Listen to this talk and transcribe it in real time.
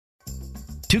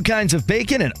2 kinds of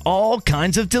bacon and all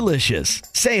kinds of delicious.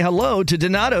 Say hello to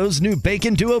Donato's new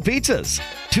Bacon Duo pizzas.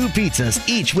 2 pizzas,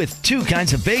 each with 2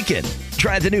 kinds of bacon.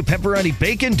 Try the new Pepperoni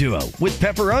Bacon Duo with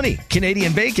pepperoni,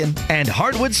 Canadian bacon, and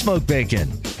hardwood smoked bacon.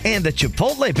 And the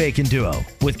Chipotle Bacon Duo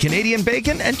with Canadian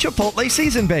bacon and Chipotle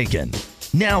seasoned bacon.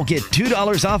 Now get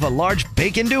 $2 off a large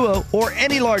Bacon Duo or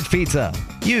any large pizza.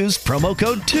 Use promo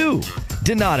code 2.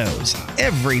 Donato's.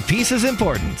 Every piece is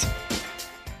important.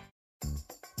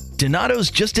 Donato's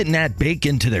just didn't add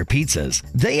bacon to their pizzas.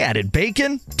 They added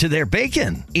bacon to their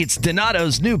bacon. It's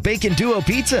Donato's new Bacon Duo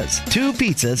pizzas. 2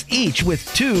 pizzas, each with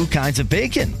 2 kinds of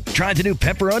bacon. Try the new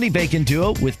Pepperoni Bacon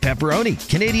Duo with pepperoni,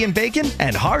 Canadian bacon,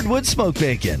 and hardwood smoked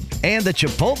bacon. And the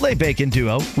Chipotle Bacon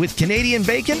Duo with Canadian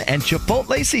bacon and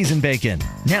Chipotle seasoned bacon.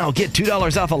 Now get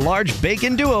 $2 off a large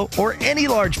Bacon Duo or any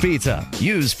large pizza.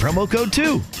 Use promo code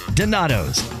 2.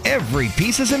 Donato's. Every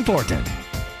piece is important.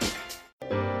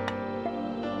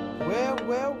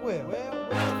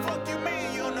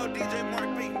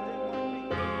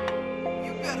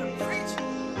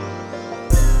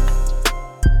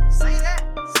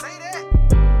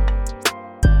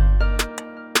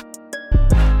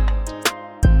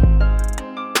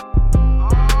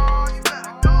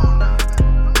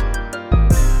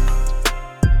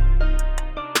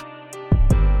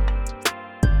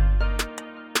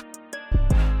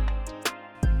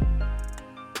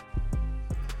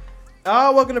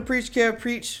 Welcome to Preach Care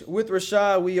Preach with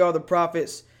Rashad. We are the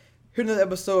prophets. Here's another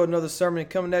episode, another sermon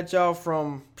coming at y'all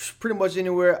from pretty much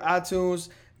anywhere: iTunes,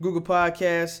 Google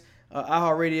Podcasts,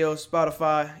 iHeartRadio,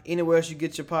 Spotify, anywhere else you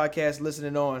get your podcast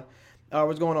listening on.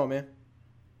 What's going on, man?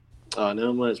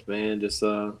 Not much, man. Just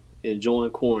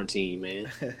enjoying quarantine,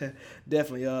 man.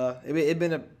 Definitely. It's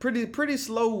been a pretty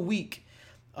slow week.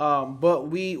 But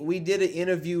we did an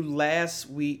interview last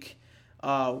week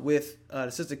with the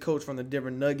assistant coach from the Denver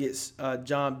Nuggets,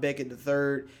 John Beckett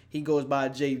III. He goes by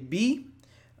JB.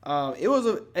 It was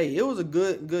a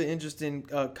good interesting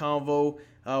convo.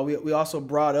 We also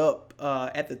brought up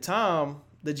at the time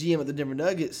the GM of the Denver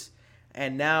Nuggets,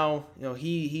 and now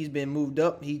he's been moved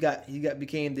up. He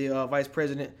became the vice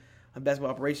president of basketball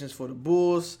operations for the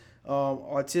Bulls.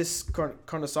 Artis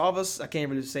Karnasavas, I can't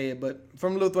really say it, but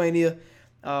from Lithuania,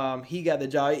 he got the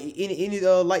job. Any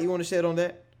light you want to shed on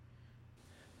that?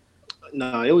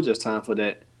 No, it was just time for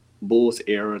that Bulls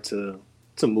era to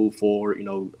move forward.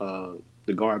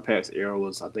 The Garpax era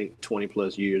was, I think, 20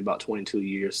 plus years, about 22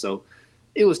 years. So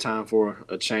it was time for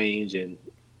a change. And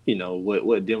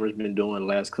what Denver's been doing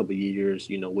the last couple of years,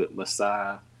 with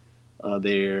Masai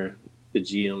there, the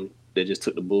GM that just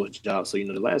took the Bulls job. So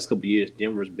the last couple of years,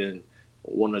 Denver's been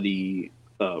one of the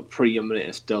preeminent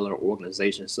and stellar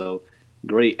organizations. So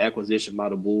great acquisition by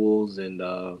the Bulls, and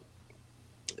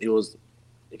it was.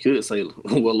 You could say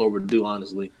well overdue,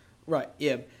 honestly. Right,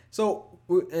 yeah. So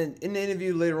in the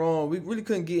interview later on, we really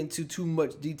couldn't get into too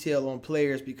much detail on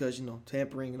players because,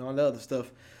 tampering and all that other stuff.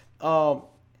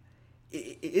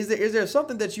 Is there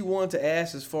something that you wanted to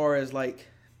ask as far as like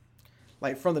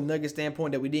from the Nugget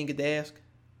standpoint that we didn't get to ask?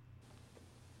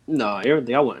 No,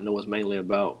 everything I wanted to know was mainly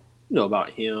about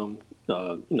him.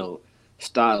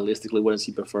 Stylistically, what does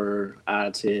he prefer?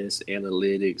 Eye test,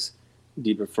 analytics.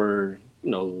 Do you prefer?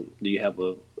 Do you have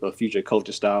a future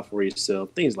coaching style for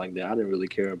yourself? Things like that. I didn't really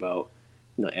care about,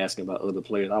 asking about other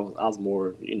players. I was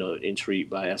more, intrigued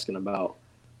by asking about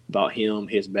him,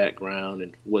 his background,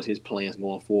 and what's his plans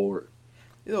going forward.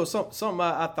 Something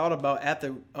I thought about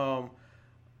after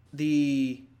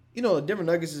the Denver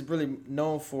Nuggets is really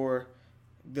known for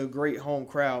the great home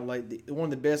crowd, like one of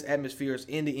the best atmospheres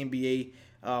in the NBA.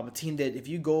 A team that if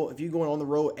you're going on the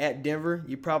road at Denver,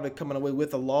 you're probably coming away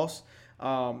with a loss.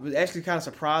 It was actually kind of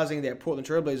surprising that Portland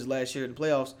Trailblazers last year in the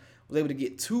playoffs was able to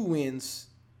get 2 wins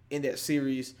in that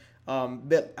series.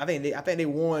 But I think they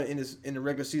won in the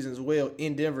regular season as well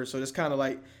in Denver. So it's kind of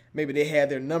like maybe they had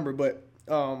their number. But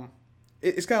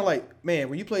it's kind of like, man,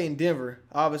 when you play in Denver,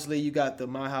 obviously you got the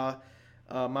Maha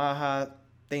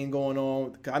thing going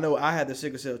on. I know I had the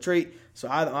sickle cell trait, so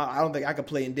I don't think I could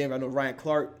play in Denver. I know Ryan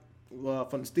Clark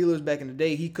from the Steelers back in the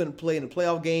day, he couldn't play in the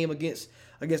playoff game against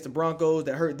the Broncos.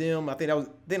 That hurt them. I think that was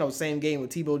the same game when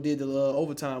Tebow did the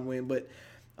overtime win. But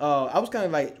I was kind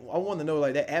of like, I wanted to know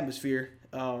like that atmosphere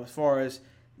as far as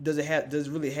does it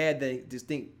really have that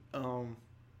distinct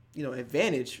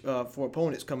advantage for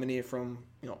opponents coming in from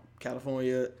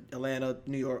California, Atlanta,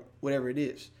 New York, whatever it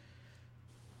is.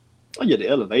 Oh yeah, the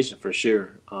elevation for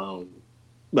sure.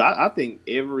 But I think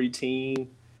every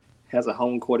team has a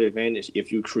home court advantage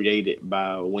if you create it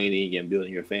by winning and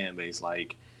building your fan base.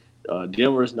 Like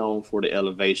Denver is known for the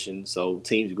elevation, so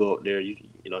teams go up there. You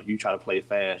try to play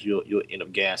fast, you'll end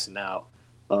up gassing out.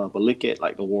 But look at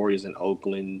like the Warriors in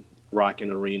Oakland,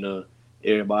 Rockin' Arena.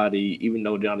 Everybody, even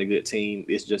though they're not a good team,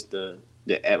 it's just the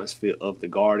atmosphere of the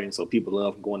Garden. So people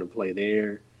love going to play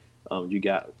there. You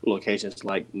got locations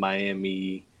like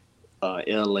Miami,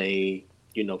 LA,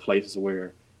 places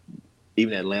where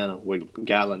even Atlanta, where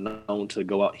guys are known to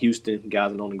go out. Houston,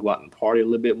 guys are known to go out and party a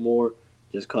little bit more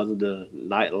just because of the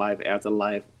nightlife,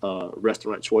 afterlife,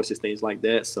 restaurant choices, things like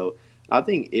that. So I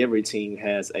think every team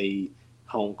has a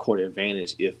home court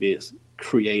advantage if it's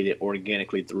created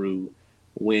organically through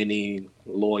winning,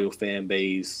 loyal fan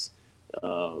base.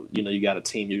 You got a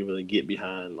team you really get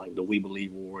behind, like the We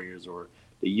Believe Warriors, or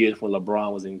the years when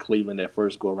LeBron was in Cleveland that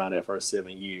first go around that first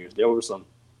 7 years. There were some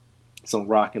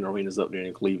rocking arenas up there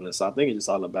in Cleveland. So I think it's just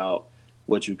all about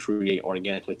what you create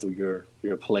organically through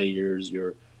your players,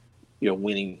 your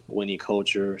winning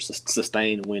culture,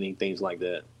 sustained winning, things like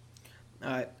that.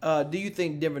 All right. Do you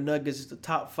think Denver Nuggets is the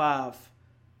top 5,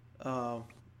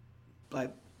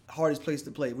 like hardest place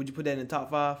to play? Would you put that in the top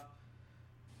 5?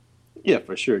 Yeah,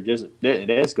 for sure. Just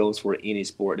that goes for any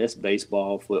sport. That's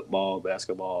baseball, football,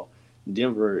 basketball.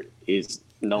 Denver is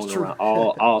known around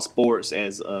all sports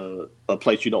as a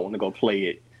place you don't want to go play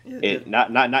it. Yeah. And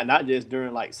not just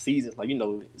during like seasons. Like,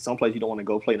 some place you don't want to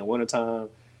go play in the wintertime.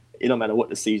 It don't matter what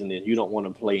the season is. You don't want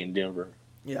to play in Denver.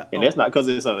 Yeah. And that's not because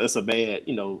it's a bad,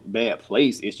 bad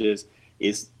place.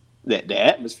 It's that the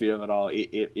atmosphere of it all.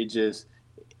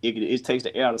 It takes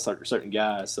the air out of certain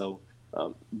guys. So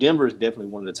Denver is definitely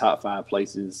one of the top 5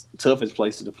 places, toughest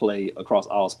places to play across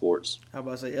all sports. How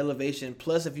about say elevation?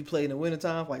 Plus, if you play in the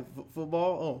wintertime, like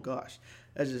football, oh gosh,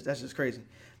 that's just crazy.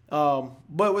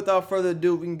 But without further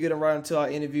ado, we can get right into our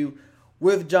interview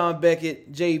with John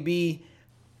Beckett, JB.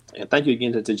 And thank you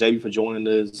again to JB for joining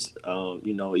us.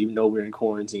 Even though we're in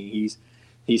quarantine,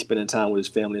 he's spending time with his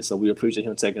family, so we appreciate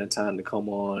him taking the time to come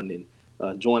on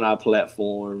and join our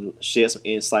platform, share some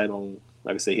insight on,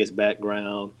 like I said, his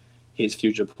background, his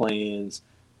future plans,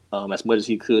 as much as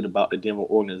he could about the Denver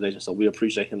organization. So we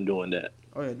appreciate him doing that.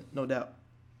 Oh, yeah, no doubt.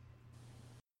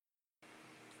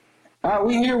 All right,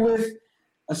 we're here with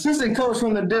assistant coach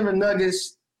from the Denver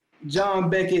Nuggets, John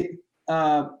Beckett.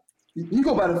 You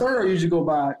go by the third, or you usually go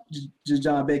by just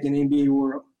John Beckett in the NBA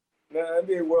world? No,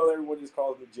 NBA world, everyone just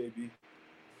calls me JB.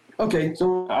 Okay,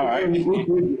 so all right,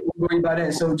 we'll worry about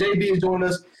that. So JB is joining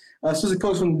us, assistant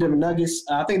coach from the Denver Nuggets.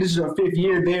 I think this is our 5th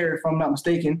year there, if I'm not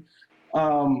mistaken.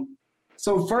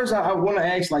 So first, I want to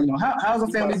ask, how's the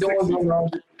family doing?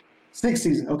 6th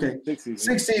season, okay.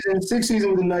 6th season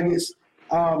with the Nuggets.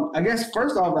 I guess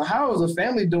first off, how is the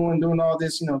family doing all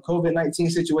this, COVID-19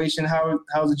 situation?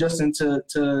 How's adjusting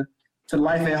to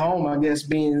life at home? I guess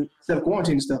being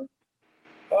self-quarantine and stuff.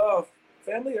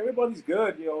 Family, everybody's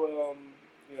good.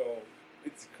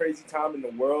 It's a crazy time in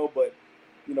the world, but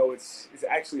it's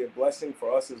actually a blessing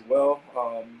for us as well.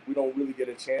 We don't really get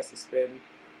a chance to spend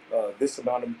this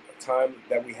amount of time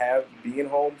that we have being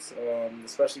home,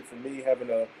 especially for me having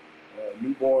a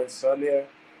newborn son here.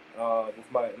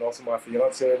 And also my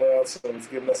fiance around, so it's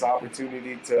giving us an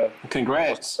opportunity to.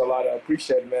 Congrats! A lot of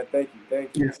appreciate it, man.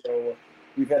 Thank you. Yeah. So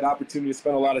we've had an opportunity to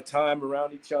spend a lot of time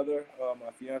around each other.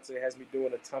 My fiance has me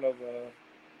doing a ton of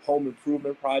home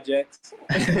improvement projects,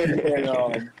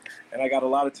 and I got a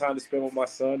lot of time to spend with my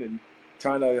son and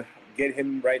trying to get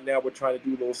him. Right now, we're trying to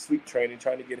do a little sleep training,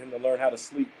 trying to get him to learn how to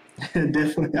sleep.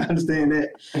 Definitely, I understand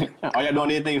that. Are y'all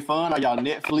doing anything fun? Are y'all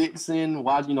Netflixing,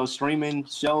 watching, streaming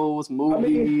shows,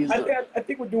 movies? I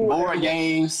think we're doing board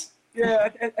games. Yeah,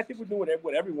 I think we're doing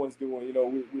what everyone's doing.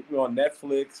 We're on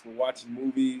Netflix. We're watching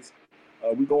movies.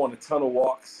 We go on a ton of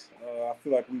walks. I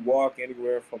feel like we walk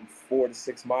anywhere from 4 to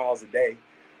 6 miles a day.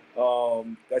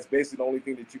 That's basically the only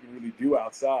thing that you can really do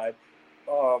outside.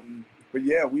 But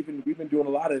yeah, we've been doing a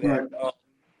lot of that. Right.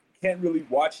 Can't really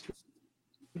watch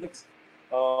Netflix.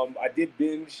 I did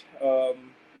binge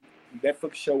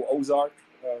Netflix show Ozark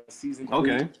season 3.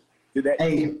 Okay. Did that?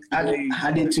 Hey,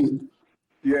 I did too.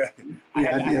 Yeah. I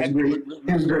had great.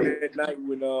 It was great at night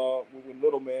when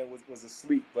little man was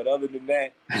asleep. But other than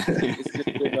that,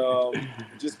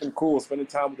 it's just been cool spending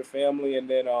time with the family, and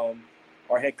then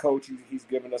our head coach he's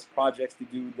given us projects to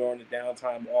do during the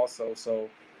downtime also. So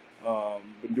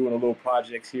been doing a little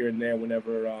projects here and there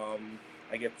whenever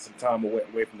I get some time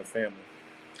away from the family.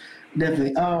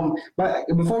 Definitely. But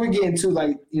before we get into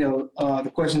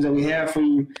the questions that we have for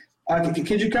you,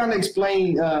 could you kind of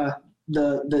explain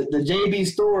the JB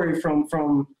story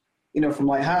from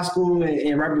like high school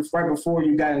and right before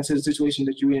you got into the situation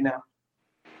that you're in now?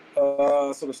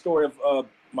 So the story of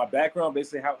my background,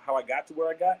 basically how I got to where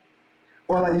I got.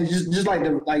 Or like just like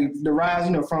the rise,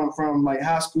 from like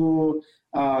high school,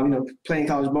 playing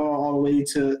college ball all the way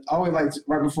like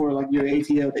right before like your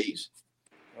ATL days.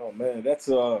 Oh man, that's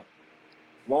a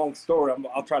long story.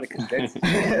 I'll try to condense it.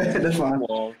 That's fine.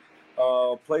 Long.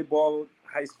 Played ball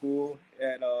high school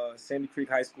at Sandy Creek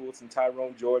High School. It's in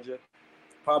Tyrone, Georgia.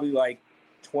 Probably like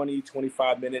 20,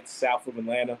 25 minutes south of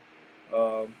Atlanta.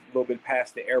 A little bit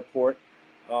past the airport.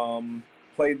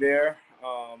 Played there.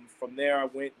 From there, I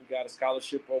went and got a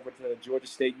scholarship over to Georgia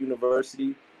State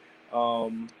University.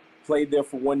 Played there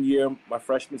for 1 year, my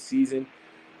freshman season.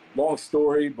 Long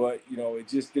story, but it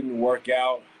just didn't work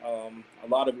out. A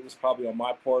lot of it was probably on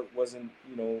my part. Wasn't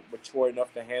mature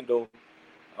enough to handle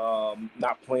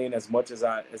not playing as much as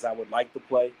I would like to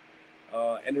play.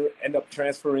 End up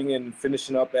transferring and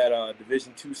finishing up at a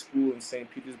Division II school in St.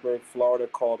 Petersburg, Florida,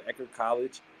 called Beckett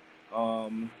College.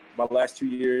 My last 2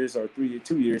 years or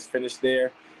 2 years finished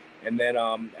there, and then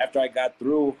after I got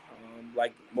through,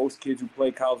 like most kids who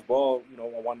play college ball,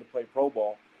 I wanted to play pro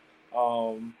ball.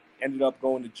 Ended up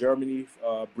going to Germany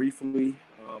briefly.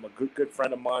 A good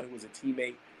friend of mine who was a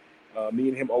teammate, me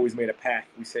and him always made a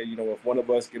pact. We said, if one of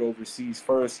us get overseas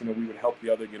first, we would help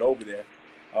the other get over there.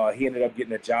 He ended up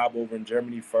getting a job over in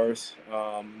Germany first.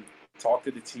 Talked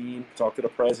to the team, talked to the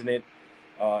president,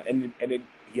 and then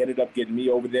he ended up getting me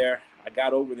over there. I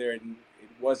got over there, and it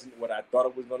wasn't what I thought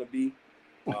it was going to be.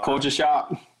 Culture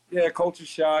shock. Yeah, culture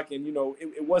shock, and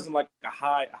it wasn't like a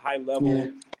high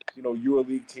level,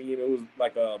 EuroLeague team. It was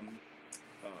like I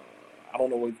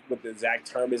don't know what the exact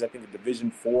term is. I think a Division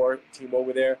IV team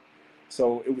over there.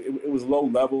 So it was low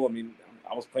level. I mean,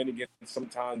 I was playing against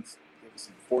sometimes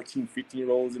some 14,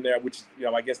 15-year-olds in there, which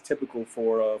I guess typical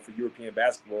for European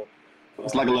basketball.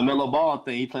 It's like a LaMelo Ball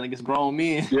thing. He playing against grown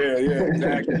men. Yeah,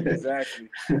 exactly.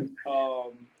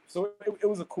 So it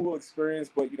was a cool experience,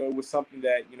 but it was something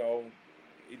that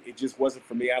it just wasn't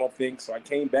for me. I don't think so. I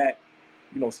came back,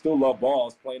 still love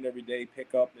balls, playing every day,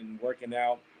 pick up and working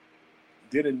out.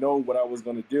 Didn't know what I was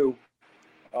going to do.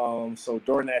 So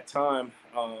during that time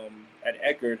at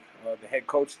Eckerd, the head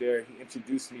coach there, he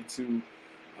introduced me to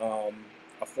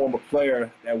a former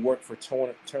player that worked for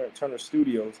Turner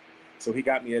Studios. So he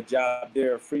got me a job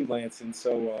there, freelance, and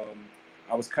so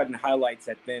I was cutting highlights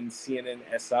at then CNN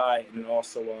SI, and then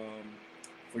also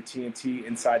for TNT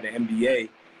inside the NBA.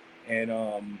 And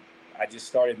I just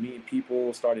started meeting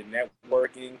people, started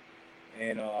networking,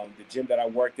 and the gym that I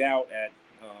worked out at,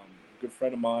 a good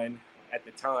friend of mine at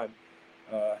the time,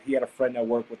 he had a friend that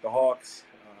worked with the Hawks.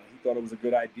 He thought it was a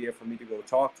good idea for me to go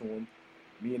talk to him.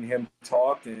 Me and him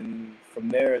talked, and from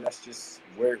there, that's just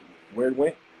where it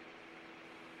went.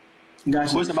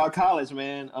 Gotcha. Question about college,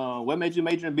 man. What made you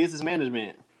major in business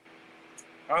management?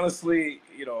 Honestly,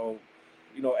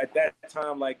 at that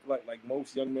time, like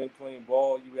most young men playing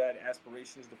ball, you had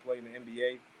aspirations to play in the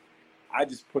NBA. I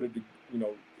just put it,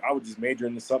 I would just major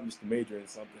into something just to major in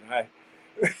something. My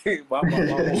whole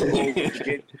goal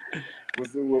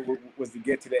was to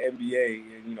get to the NBA,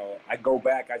 and I go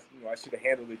back. I should have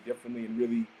handled it differently and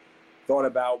really thought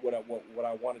about what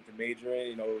I wanted to major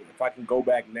in. If I can go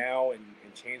back now and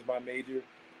change my major,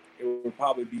 it would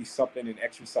probably be something in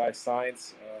exercise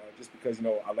science, just because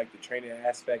I like the training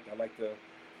aspect. I like to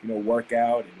work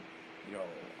out, and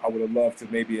I would have loved to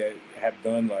maybe have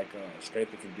done like a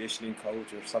strength and conditioning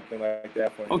coach or something like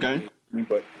that for okay.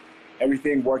 But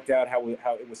everything worked out how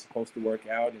it was supposed to work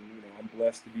out, and I'm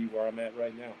blessed to be where I'm at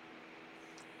right now.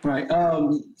 Right.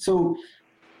 So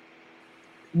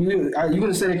you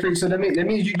want to say that, Craig? So that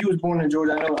means you was born in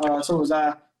Georgia. I know. So was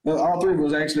I. All three of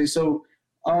us actually. So,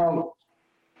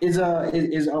 is are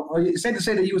you safe to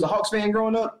say that you was a Hawks fan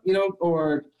growing up?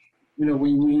 Or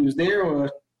when you was there, or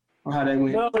how that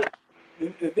went? No,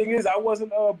 the thing is, I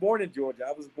wasn't born in Georgia.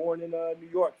 I was born in New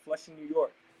York, Flushing, New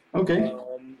York. Okay.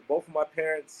 Both of my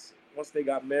parents, once they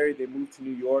got married, they moved to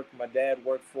New York. My dad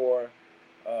worked for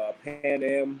Pan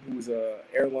Am, who's an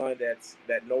airline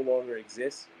that no longer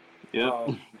exists.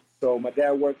 Yeah. So my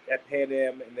dad worked at Pan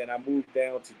Am, and then I moved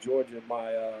down to Georgia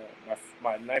my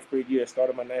ninth grade year.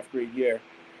 Started my ninth grade year.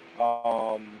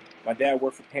 My dad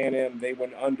worked for Pan Am. They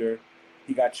went under.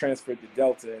 He got transferred to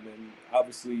Delta, and then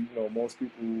obviously, most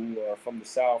people who are from the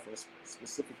South, or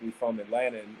specifically from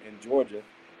Atlanta and Georgia,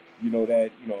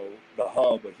 that the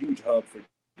hub, a huge hub for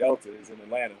Delta, is in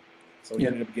Atlanta. So he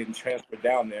ended up getting transferred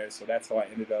down there. So that's how I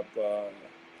ended up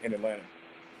in Atlanta.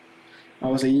 I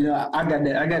was saying, I got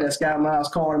that Sky Miles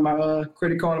card in my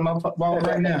credit card in my wallet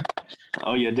right now.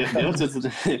 Oh yeah, Delta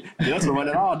run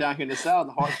it all down here in the South,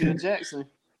 Hartsfield, Jackson.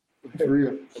 For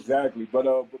real. Exactly. But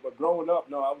growing up,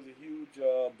 no, I was a huge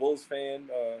Bulls fan,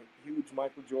 huge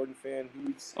Michael Jordan fan.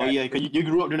 Oh yeah, because you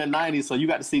grew up during the '90s, so you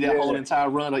got to see that whole entire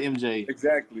run of MJ.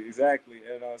 Exactly,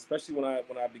 and especially when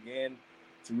I began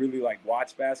to really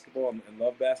watch basketball and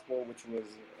love basketball, which was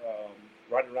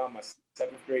right around my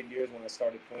 7th grade years when I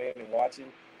started playing and watching.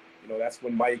 That's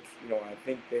when Mike, I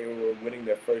think they were winning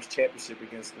their first championship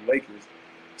against the Lakers.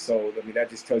 So, I mean, that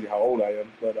just tells you how old I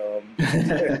am. But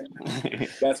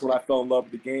that's when I fell in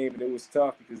love with the game. And it was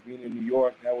tough because being in New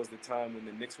York, that was the time when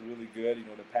the Knicks were really good.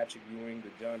 The Patrick Ewing, the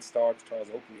John Starks, Charles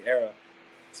Oakley era.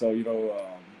 So,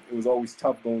 it was always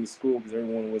tough going to school because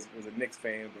everyone was a Knicks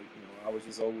fan. But, I was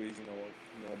just always,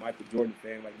 a Michael Jordan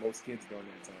fan like most kids during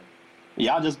that time.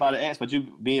 Yeah, I was just about to ask, but you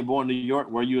being born in New York,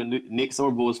 were you a Knicks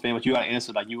or Bulls fan? But you got to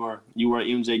answer like you were an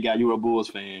MJ guy, you were a Bulls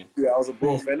fan. Yeah, I was a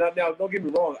Bulls fan. Now, don't get me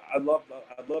wrong, I love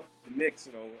the Knicks.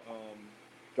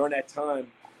 During that time,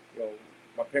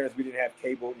 my parents, we didn't have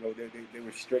cable. They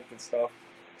were strict and stuff.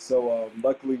 So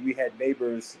luckily, we had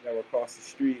neighbors that were across the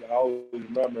street. I always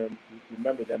remember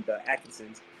them, the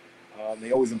Atkinsons.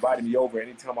 They always invited me over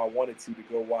anytime I wanted to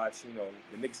go watch,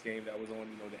 the Knicks game that was on,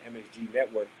 the MSG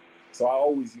network. So I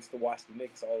always used to watch the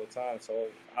Knicks all the time. So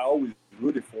I always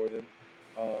rooted for them.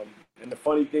 And the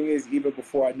funny thing is, even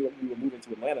before I knew we were moving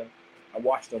to Atlanta, I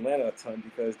watched Atlanta a ton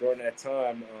because during that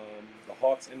time, the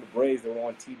Hawks and the Braves, they were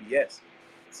on TBS.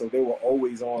 So they were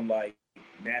always on, like,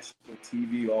 national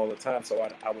TV all the time. So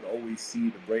I would always see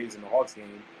the Braves and the Hawks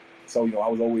game. So, I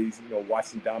was always,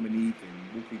 watching Dominique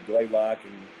and Mookie Blaylock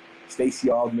and Stacey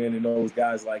Augmon and those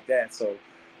guys like that. So,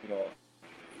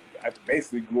 I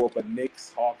basically grew up a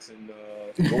Knicks, Hawks, and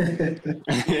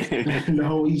the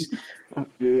whole East.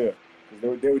 Yeah,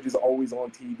 because they were just always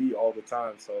on TV all the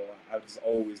time, so I just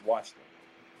always watched them.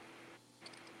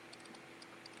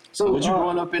 So, was you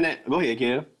growing up in that? Go ahead,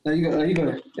 Kev. No, you go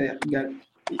ahead. Yeah, you got it.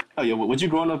 Oh yeah, was you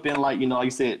growing up in like you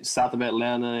said, south of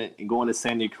Atlanta and going to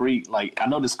Sandy Creek? Like I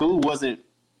know the school wasn't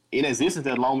in existence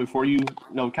that long before you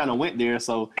kind of went there.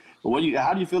 So,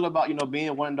 how do you feel about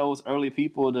being one of those early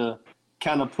people to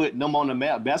kind of put them on the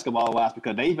map basketball-wise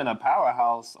because they've been a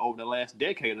powerhouse over the last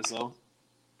decade or so?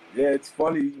 Yeah, it's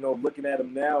funny, looking at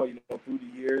them now, through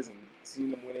the years and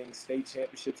seeing them winning state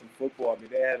championships in football. I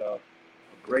mean, they had a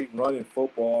great run in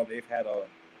football. They've had a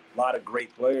lot of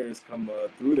great players come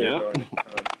through there during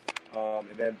that time.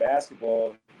 And then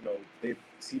basketball, they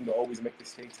seem to always make the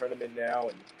state tournament now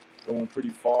and going pretty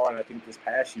far. And I think this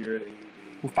past year, they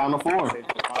Final Four.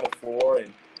 Final Four,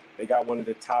 and they got one of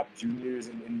the top juniors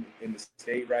in the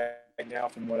state right now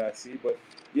from what I see. But,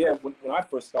 yeah, when I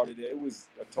first started there, it was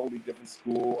a totally different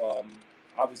school.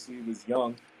 Obviously, it was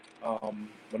young.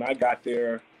 When I got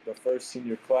there, the first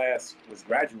senior class was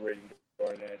graduating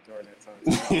during that time.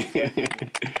 So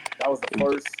that was the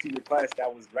first senior class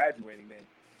that was graduating then.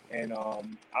 And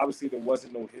obviously, there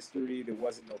wasn't no history. There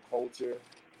wasn't no culture.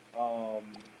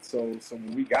 So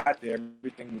when we got there,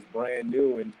 everything was brand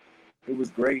new. And it was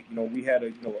great. We had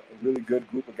a really good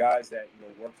group of guys that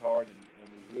worked hard and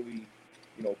were really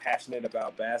passionate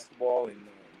about basketball, and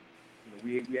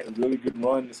we had a really good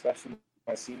run, especially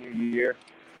my senior year.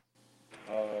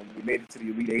 We made it to the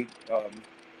Elite Eight,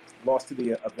 lost to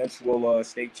the eventual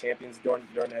state champions during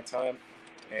that time,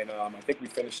 and I think we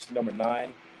finished number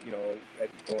 9.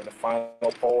 During the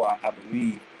final poll, I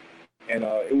believe, and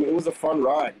it was a fun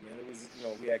ride. It was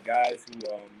we had guys who.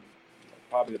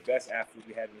 Probably the best athlete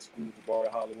we had in the school was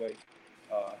Jabari Holloway.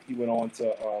 He went on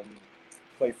to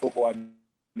play football at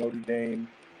Notre Dame,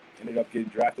 ended up getting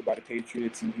drafted by the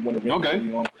Patriots. He won a ring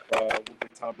early on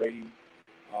with Tom Brady.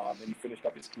 Then he finished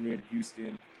up his career in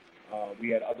Houston.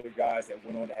 We had other guys that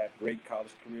went on to have great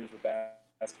college careers with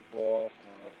basketball,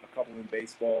 a couple in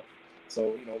baseball.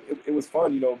 So, it was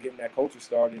fun, getting that culture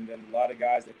started. And then a lot of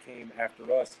guys that came after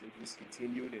us, they just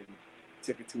continued and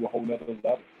took it to a whole nother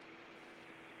level.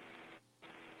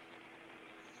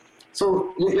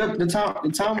 So the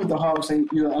time with the Hawks, and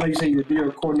I know you say you're the video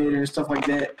coordinator and stuff like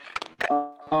that.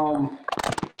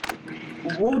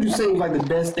 What would you say was like the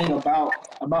best thing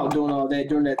about doing all that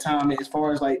during that time, as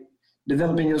far as like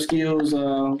developing your skills?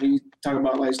 When you talk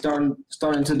about like starting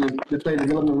to the play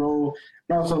development role,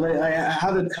 but also like,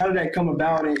 how did that come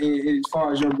about, as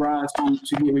far as your grind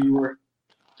to get where you were?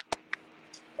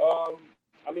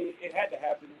 I mean, it had to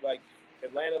happen. Like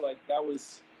Atlanta, like that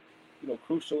was.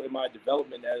 Crucial in my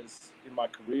development as in my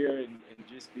career and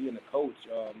just being a coach.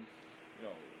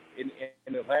 In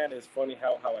Atlanta, it's funny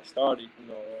how I started.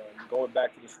 Going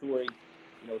back to the story,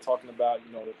 talking about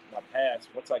my past.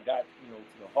 Once I got to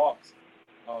the Hawks,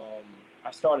 I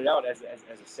started out as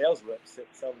a sales rep,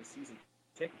 selling season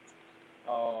tickets.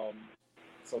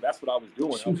 So that's what I was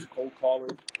doing. I was cold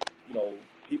calling.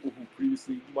 People who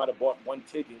previously you might have bought one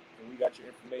ticket and we got your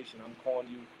information. I'm calling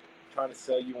you, trying to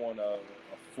sell you on a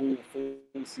full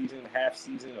season, half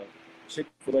season, a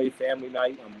Chick-fil-A family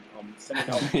night. I'm sending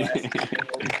out classes.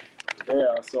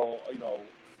 So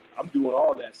I'm doing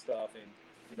all that stuff,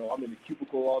 and I'm in the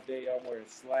cubicle all day. I'm wearing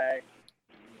slack.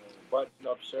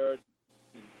 button-up shirt.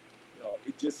 And,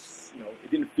 it just, it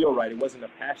didn't feel right. It wasn't a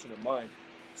passion of mine.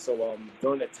 So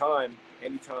during that time,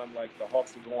 anytime like the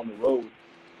Hawks would go on the road,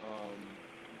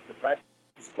 the practice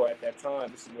squad at that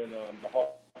time, this is when the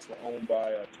Hawks were owned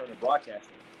by Turner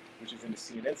Broadcasting, which is in the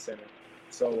CNN Center.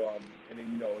 So, and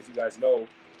then, as you guys know,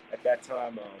 at that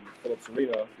time, Phillips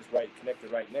Arena is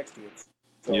connected right next to it.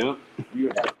 So yep. we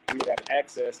would have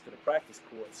access to the practice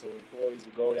court. So employees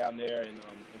would go down there and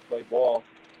play ball,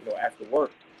 after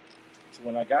work. So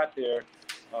when I got there,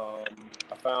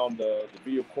 I found the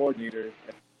video coordinator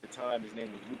at the time. His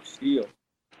name was Luke Steele.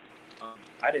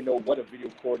 I didn't know what a video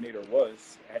coordinator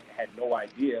was. I had no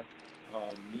idea.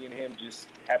 Me and him just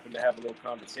happened to have a little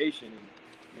conversation,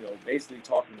 and basically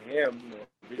talking to him.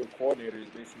 Video coordinator is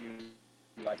basically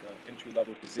like an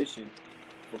entry-level position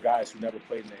for guys who never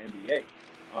played in the NBA.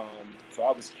 So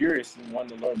I was curious and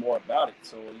wanted to learn more about it.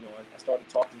 So I started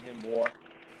talking to him more,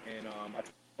 and I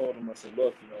told him, I said,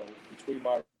 look, between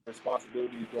my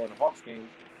responsibilities during the Hawks game,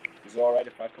 is it all right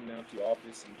if I come down to your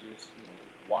office and just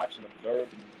watch and observe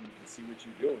and see what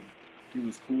you're doing? He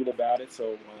was cool about it.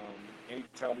 So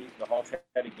anytime the Hawks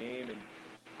had a game and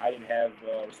I didn't have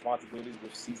responsibilities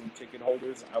with season ticket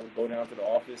holders, I would go down to the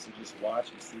office and just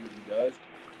watch and see what he does.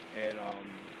 And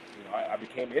I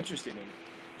became interested in it.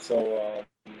 So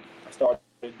I started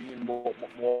being more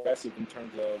aggressive in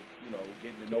terms of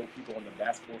getting to know people on the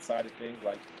basketball side of things,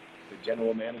 like the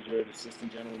general manager, the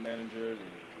assistant general manager, the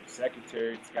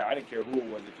secretary. I didn't care who it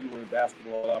was. If you were in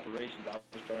basketball operations, I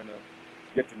was trying to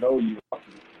get to know you.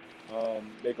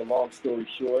 Make a long story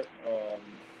short,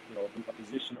 a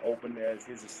position open as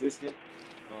his assistant,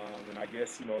 and I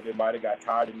guess they might have got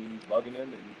tired of me bugging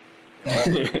him, and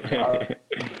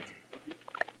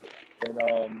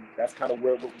that's kind of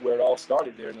where it all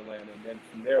started there in Atlanta. And then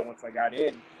from there, once I got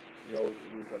in, it was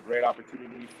a great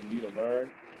opportunity for me to learn.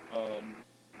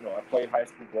 I played high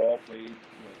school ball, played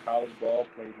college ball,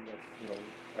 played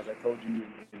as I told you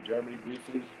in Germany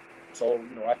briefly. So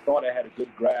I thought I had a good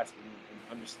grasp and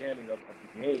understanding of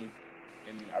the game,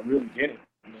 and I really didn't.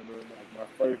 Remember, like my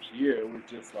first year, it was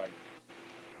just like,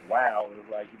 wow. It was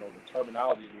like the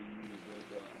terminology they use,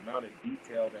 the amount of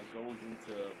detail that goes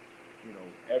into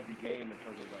every game in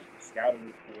terms of like the scouting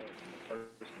report and the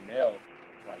personnel.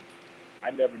 Like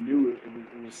I never knew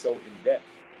it was so in depth.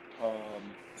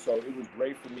 So it was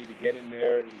great for me to get in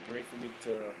there. It was great for me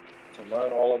to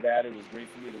learn all of that. It was great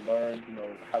for me to learn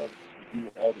how to do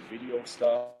all the video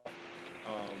stuff.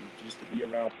 Just to be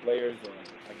around players, or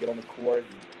I get on the court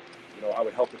and I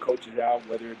would help the coaches out,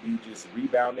 whether it be just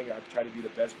rebounding. I'd try to be the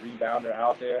best rebounder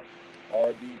out there, or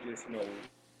it be just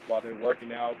while they're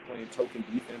working out, playing token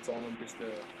defense on them, just to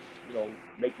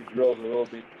make the drills a little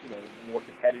bit more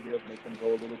competitive, make them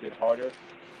go a little bit harder.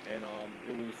 And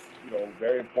it was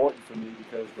very important for me,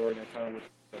 because during that time with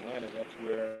Atlanta, that's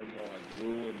where I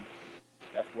grew, and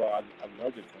that's where I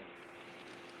learned it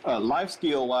from. Life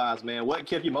skill wise, man, what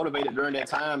kept you motivated during that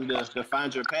time to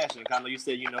find your passion? Kind of, you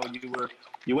said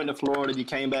you went to Florida, you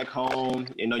came back home,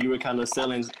 you were kind of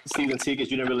selling season tickets.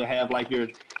 You didn't really have like your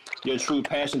true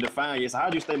passion defined yet. So how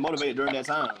did you stay motivated during that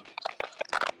time?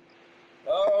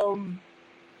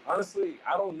 Honestly,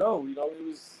 I don't know. It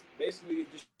was basically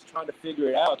just trying to figure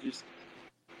it out, just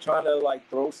trying to like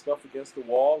throw stuff against the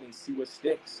wall and see what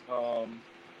sticks.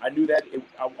 I knew that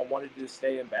I wanted to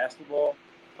stay in basketball.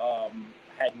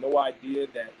 Had no idea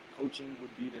that coaching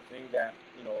would be the thing that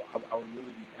I would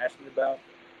really be passionate about.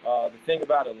 The thing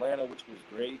about Atlanta, which was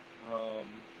great,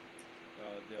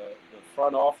 the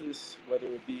front office, whether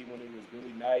it be when it was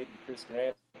Billy Knight and Chris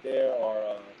Grant there,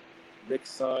 or Rick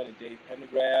Son and Dave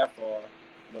Pendergraph, or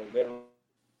later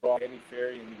on Andy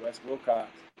Ferry and Wes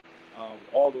Wilcox,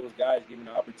 all those guys gave me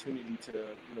the opportunity to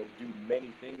do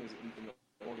many things in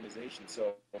the organization.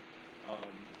 So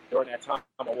during that time,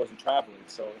 I wasn't traveling.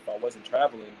 So if I wasn't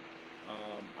traveling,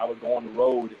 I would go on the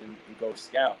road and go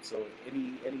scout. So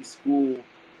any school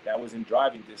that was in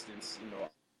driving distance,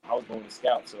 I was going to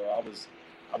scout. So I was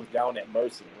down at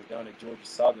Mercer, I was down at Georgia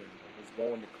Southern, I was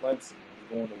going to Clemson, I was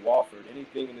going to Wofford,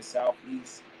 anything in the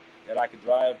Southeast that I could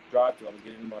drive to. I was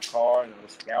getting in my car and I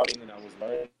was scouting and I was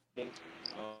learning.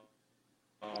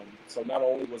 So not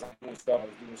only was I doing stuff, I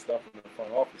was doing stuff in the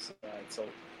front office side. So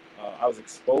I was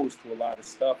exposed to a lot of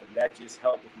stuff, and that just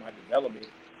helped with my development.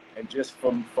 And just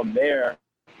from there,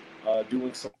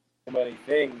 doing so many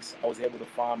things, I was able to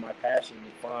find my passion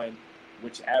and find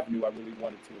which avenue I really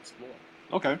wanted to explore.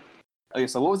 Okay,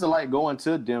 so what was it like going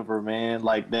to Denver, man?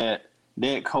 Like that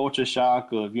culture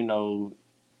shock of,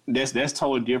 that's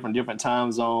totally different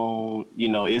time zone.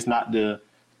 It's not the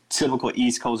typical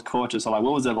East Coast culture. So like,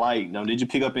 what was it like? Did you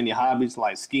pick up any hobbies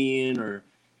like skiing or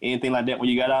anything like that when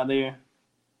you got out there?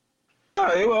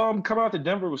 Coming out to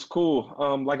Denver was cool.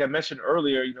 Like I mentioned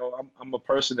earlier, I'm a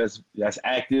person that's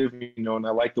active, and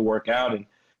I like to work out. And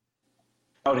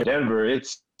out in Denver,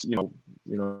 it's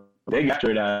they got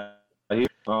it out here.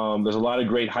 There's a lot of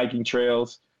great hiking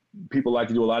trails. People like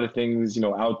to do a lot of things,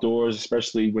 outdoors,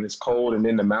 especially when it's cold and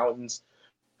in the mountains.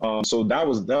 So that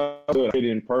was good. I fit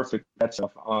in perfect. That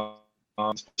stuff.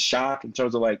 Shock in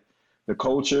terms of like the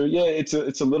culture. Yeah, it's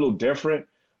a little different,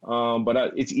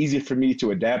 but it's easy for me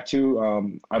to adapt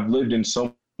to. I've lived in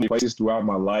so many places throughout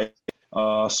my life,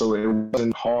 so it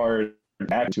wasn't hard to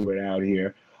adapt to it out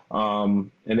here. And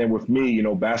then with me,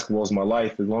 basketball is my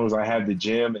life. As long as I have the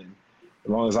gym and as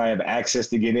long as I have access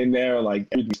to get in there, like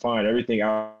everything's fine. Everything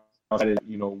outside,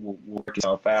 will work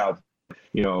itself out.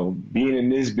 Being in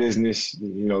this business,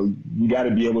 you got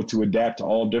to be able to adapt to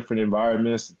all different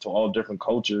environments, to all different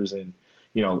cultures, and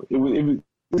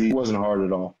it wasn't hard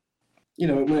at all.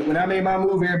 When I made my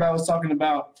move, everybody was talking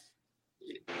about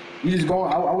you just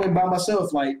going. I went by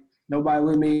myself, like nobody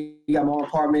with me. Got my own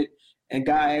apartment, and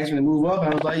guy asked me to move up,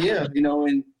 and I was like, yeah,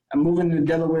 and I'm moving to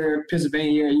Delaware,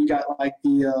 Pennsylvania, and you got like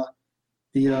the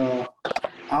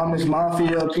Amish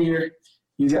mafia up here.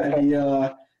 You got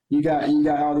you got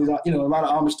all these, a lot of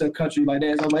Amish stuff country like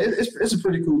that. So I'm like, it's a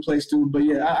pretty cool place too. But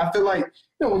yeah, I feel like,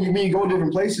 when you go to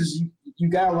different places, you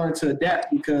gotta learn to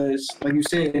adapt because, like you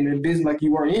said, in a business like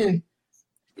you were in,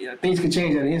 things can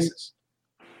change at an instance.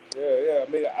 Yeah. I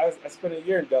mean, I spent a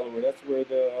year in Delaware. That's where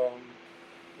the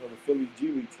Philly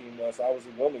G League team was. I was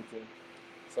in Wilmington.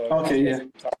 So okay, yeah.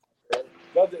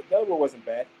 Delaware wasn't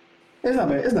bad. It's not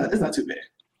bad. It's not too bad.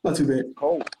 Not too bad.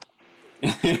 Cold.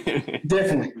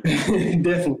 Definitely.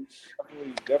 Definitely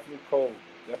cold.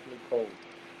 Definitely cold.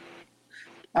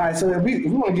 All right, so if we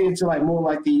want to get into like more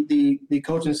like the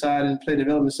coaching side and play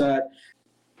development side,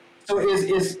 so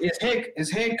is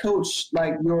head coach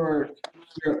like your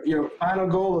final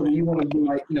goal, or do you want to be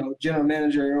like general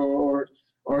manager or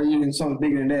even something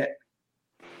bigger than that?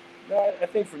 No, I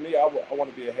think for me, I want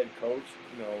to be a head coach.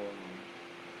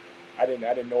 I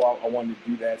didn't know I wanted to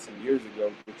do that some years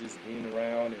ago, but just being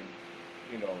around and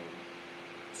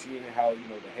seeing how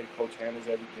the head coach handles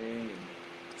everything and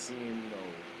seeing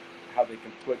how they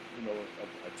can put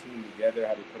a team together,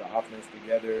 how they put an offense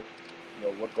together,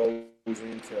 what goes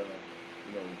into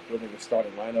building a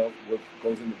starting lineup, what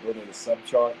goes into building a sub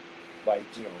chart. Like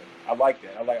I like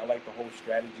that. I like the whole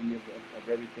strategy of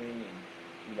everything,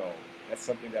 and that's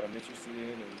something that I'm interested in,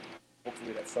 and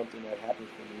hopefully that's something that happens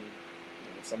for me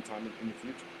sometime in the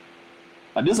future.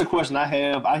 This is a question I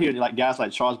have. I hear like guys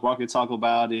like Charles Barkley talk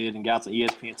about it and guys on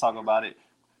ESPN talk about it.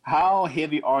 How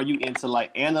heavy are you into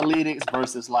like analytics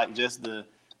versus like just the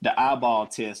eyeball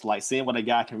test, like seeing what a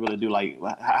guy can really do? Like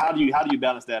how do you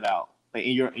balance that out, like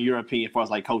in your opinion, as far as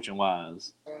like coaching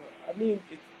wise? I mean,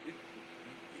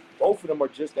 both of them are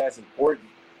just as important.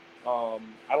 I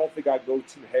don't think I go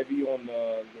too heavy on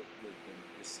the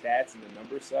stats and the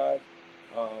number side,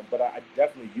 but I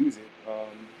definitely use it.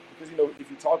 Because if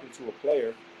you're talking to a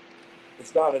player,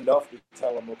 it's not enough to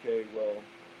tell them, okay, well,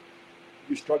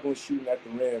 you're struggling shooting at the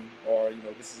rim, or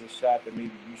this is a shot that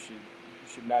maybe you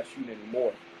should not shoot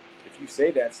anymore. If you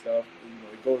say that stuff,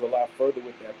 it goes a lot further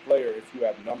with that player if you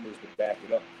have numbers to back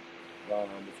it up.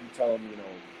 If you tell them,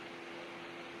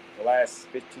 the last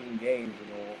 15 games,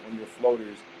 on your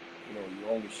floaters, you're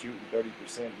only shooting 30%.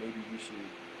 Maybe you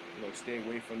should, stay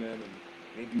away from them and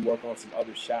maybe work on some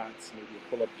other shots, maybe a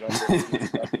pull-up jumper,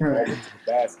 over to the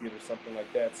basket or something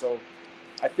like that. So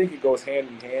I think it goes hand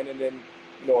in hand. And then,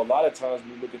 a lot of times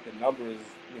when you look at the numbers,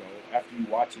 after you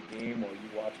watch a game or you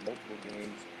watch multiple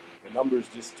games, the numbers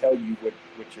just tell you what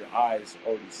your eyes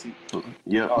already see.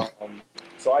 Yeah.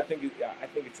 So I think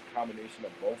it's a combination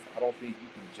of both. I don't think you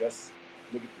can just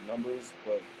look at the numbers,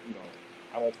 but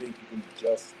I don't think you can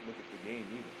just look at the game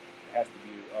either. It has to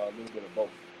be a little bit of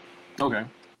both. Okay.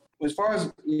 As far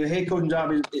as your head coaching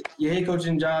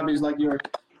job is like your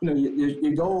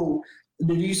goal.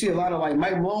 Do you see a lot of like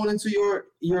Mike Malone into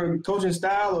your coaching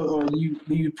style, or do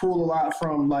you pull a lot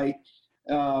from like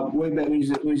way back when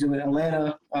you was in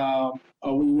Atlanta,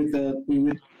 or we with the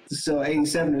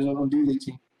 87ers on D League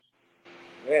team?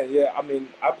 Yeah. I mean,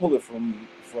 I pull it from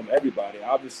everybody.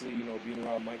 Obviously, being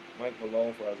around Mike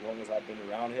Malone for as long as I've been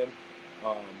around him,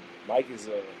 Mike is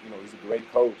he's a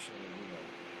great coach. And,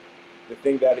 the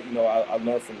thing that I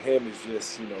learned from him is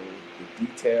just the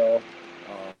detail,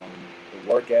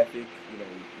 the work ethic.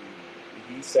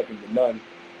 He's second to none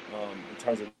in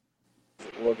terms of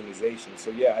the organization. So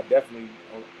yeah, I definitely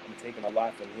I'm taking a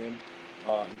lot from him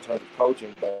in terms of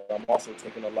coaching, but I'm also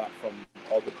taking a lot from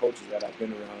all the coaches that I've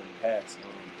been around in the past.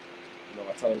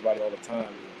 I tell everybody all the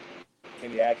time.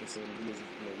 Kenny Atkinson, he was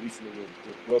recently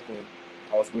with Brooklyn.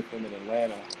 I was with him in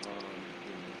Atlanta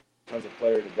in terms of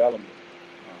player development.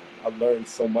 I learned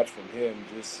so much from him,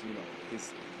 just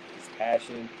his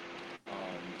passion,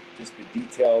 just the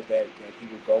detail that he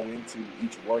would go into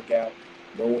each workout,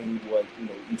 knowing what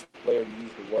each player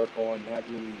needs to work on, not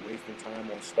really wasting time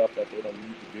on stuff that they don't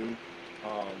need to do.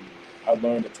 I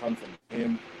learned a ton from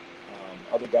him.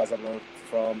 Other guys I learned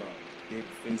from, David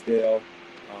Fizdale,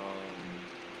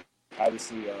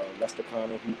 obviously Lester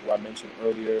Connor, who I mentioned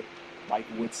earlier, Mike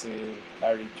Woodson,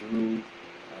 Larry Drew,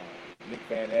 Nick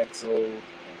Van Exel,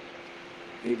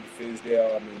 David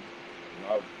Fizdale. I mean,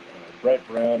 Brett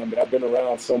Brown. I mean, I've been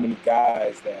around so many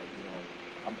guys that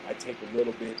I take a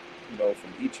little bit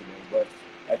from each of them. But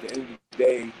at the end of the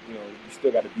day, you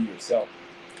still got to be yourself.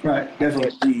 Right.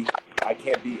 Definitely. I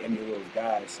can't be any of those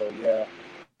guys. So yeah,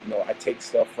 I take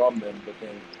stuff from them, but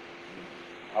then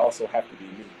I also have to be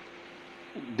me.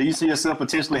 Do you see yourself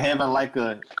potentially having like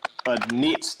a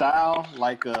niche style,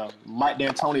 like Mike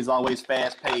D'Antoni's always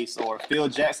fast paced, or Phil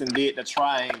Jackson did the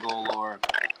triangle, or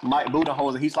Mike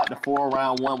Budenholzer, he's like the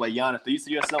 4-round-1 with Giannis? Do you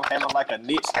see yourself having like a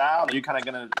niche style, or are you kind of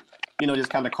gonna, just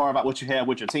kind of carve out what you have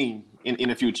with your team in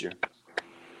the future?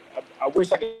 I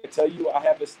wish I could tell you I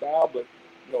have a style, but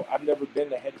I've never been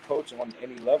the head coach on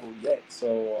any level yet.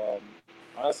 So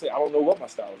honestly, I don't know what my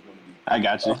style is going to be. I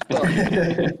got you.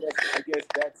 I guess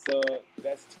that's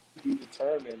to be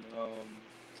determined.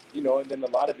 And then a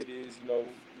lot of it is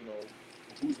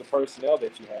who's the personnel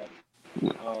that you have.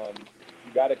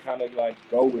 You got to kind of like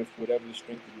go with whatever the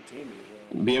strength of your team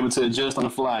is. Be able to adjust on the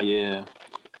fly, yeah.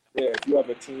 Yeah, if you have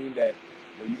a team that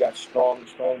you got strong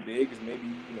bigs, maybe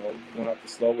you don't have to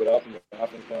slow it up, and your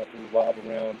offense going to revolve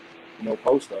around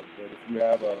post up. But if you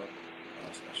have a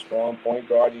strong point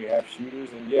guard and you have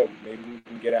shooters, and yeah, maybe we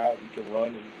can get out, we can run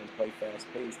and play fast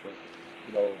pace. But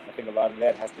I think a lot of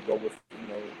that has to go with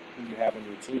who you have on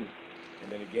your team.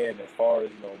 And then again, as far as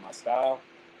my style,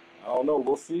 I don't know.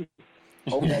 We'll see.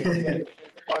 Hopefully, I can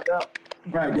find out.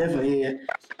 Right, definitely. Yeah.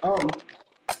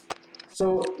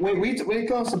 So when it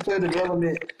comes to player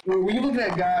development, when you look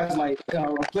at guys like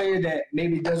a player that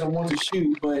maybe doesn't want to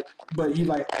shoot, but you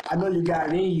like, I know you got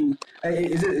it in you.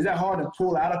 Is that hard to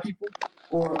pull out of people,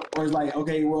 or is like,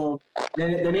 okay, well,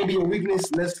 there may be a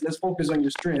weakness. Let's focus on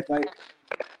your strength. Like,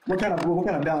 what kind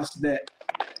of balance is that?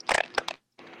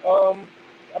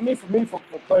 I mean, for me, for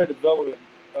player development,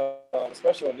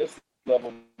 especially on this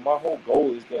level, my whole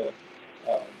goal is to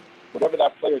whatever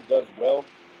that player does well,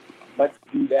 let's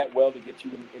do that well to get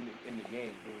you in the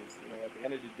game. Because at the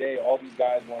end of the day, all these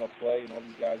guys want to play and all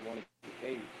these guys want to get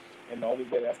paid, and the only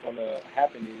way that's going to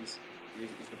happen is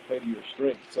to play to your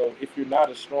strength. So if you're not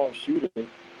a strong shooter,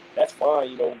 that's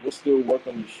fine. We'll still work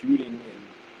on your shooting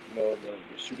and the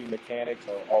shooting mechanics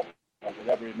or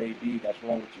whatever it may be that's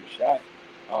wrong with your shot.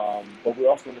 But we're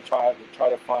also going to try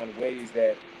to find ways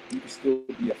that you can still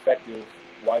be effective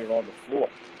while you're on the floor.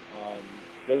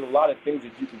 There's a lot of things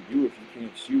that you can do if you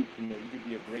can't shoot. You could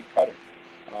be a great cutter.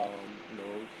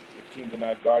 If teams are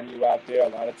not guarding you out there, a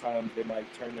lot of times they might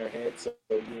turn their heads so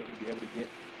you'll be able to get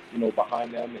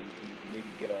behind them and maybe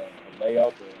get a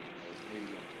layup or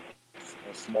maybe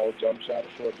a small jump shot,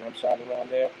 a short jump shot around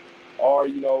there. Or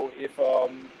if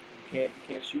you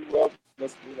can't shoot well,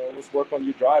 let's work on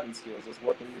your driving skills. Let's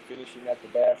work on your finishing at the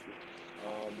basket.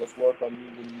 Let's work on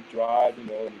you when you drive. And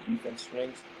the defense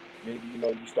strengths. Maybe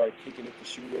you start kicking at the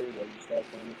shooters, or you start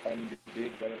finding the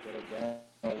bigs that are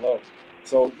down low.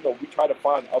 So we try to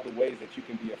find other ways that you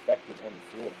can be effective on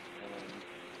the floor.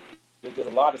 There's a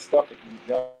lot of stuff that can be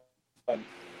done.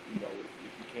 If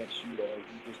you can't shoot or if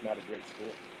you're just not a great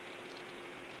scorer.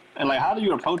 And like, how do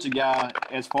you approach a guy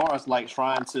as far as like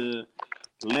trying to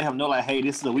let him know, like, hey,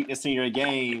 this is a weakness in your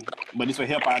game, but this will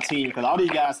help our team? Because all these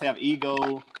guys have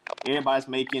ego. Everybody's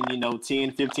making,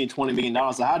 10, 15, $20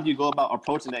 million. So how do you go about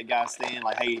approaching that guy saying,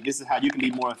 like, hey, this is how you can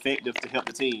be more effective to help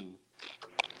the team?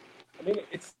 I mean,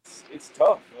 it's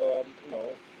tough.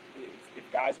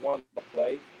 If guys want to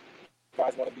play,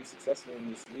 guys want to be successful in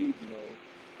this league,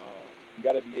 you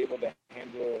got to be able to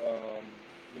handle,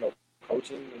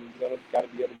 coaching, and you got to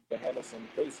be able to handle some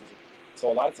criticism.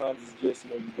 So a lot of times it's just,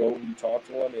 you go and you talk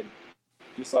to them, and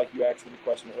just like you asked me the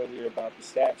question earlier about the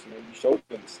stats, you show them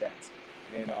the stats.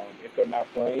 And if they're not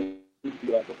playing, you'd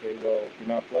be like, okay, well, you're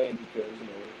not playing because,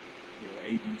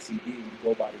 A, B, C, D. You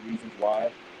go by the reasons why.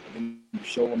 And then you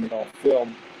show them it on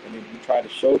film. And then you try to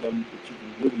show them that you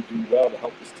can really do well to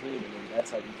help this team. And then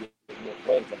that's how you get more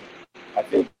plays. I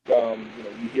think,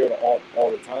 you hear it all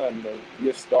the time, be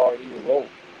a star in your role.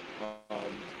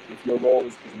 If your role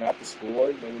is not to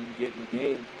score, when you get in the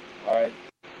game, all right,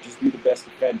 just be the best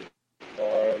defender.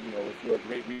 Or, if you're a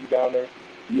great rebounder,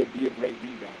 be a great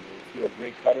rebounder. If you're a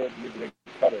great cutter, be a great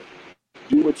cutter.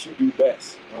 do what you do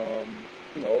best.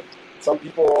 You know, some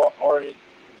people aren't,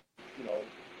 you know,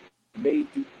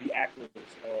 made to be actors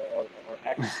or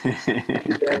actresses.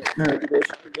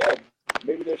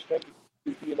 Maybe their strength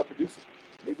is being a producer.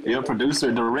 You're a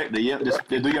producer, director. Yep, just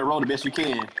do your role the best you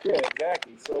can. Yeah,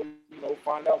 exactly. So, you know,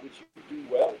 find out what you do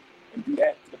well and do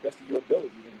that to the best of your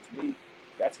ability. And to me,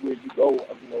 that's where you go,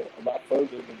 you know, a lot further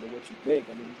than what you think.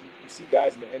 I mean, you see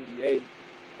guys in the NBA,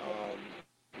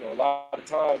 you know, a lot of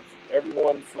times,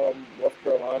 everyone from North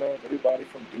Carolina, everybody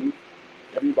from Duke,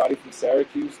 everybody from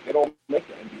Syracuse, they don't make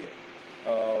the NBA.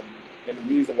 And the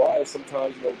reason why is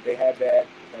sometimes, you know, they have that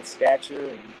stature,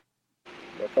 and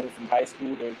you know, coming from high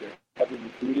school, they're heavily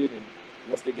recruited, and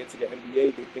once they get to the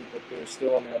NBA, they think that they're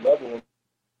still on that level.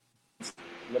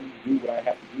 Let me do what I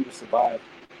have to do to survive.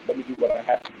 Let me do what I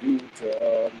have to do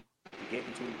to get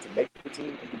into to make the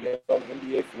team and to get on the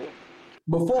NBA floor.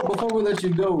 Before we let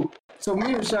you go, so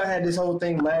me and Shaw had this whole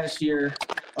thing last year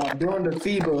during the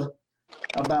FIBA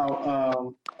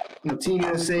about you know, Team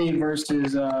USA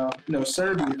versus you know,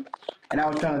 Serbia, and I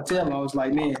was trying to tell him, I was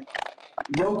like, man,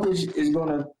 Jokic is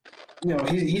gonna, you know,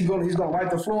 he's gonna wipe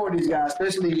the floor with these guys,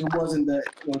 especially if it wasn't the,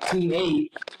 you know, Team A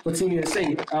for Team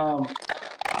USA.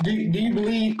 Do you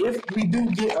believe if we do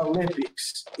get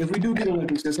Olympics,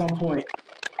 at some point,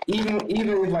 even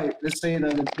if, like, let's say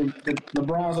the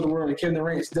bronze of the world, Kevin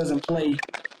Durant doesn't play,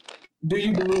 do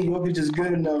you believe Jokic is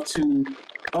good enough to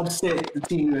upset the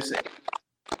Team USA?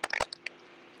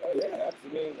 Yeah,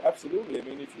 absolutely. I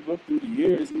mean, if you look through the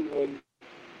years, even when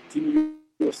Team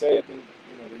USA, I think,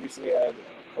 you know, they recently had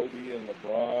Kobe and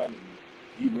LeBron and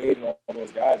D Wade and all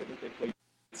those guys. I think they played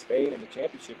Spain in the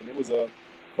championship, and it was a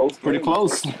close game. Pretty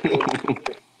close.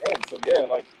 So yeah,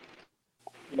 like,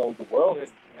 you know, the world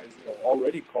has you know,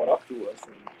 already caught up to us,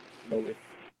 and you know,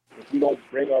 if we don't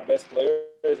bring our best players,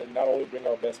 and not only bring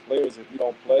our best players, if we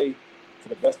don't play to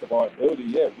the best of our ability,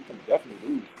 yeah, we can definitely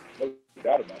lose. No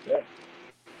doubt about that.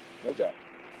 No doubt.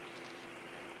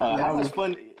 How much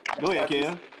fun? Go ahead,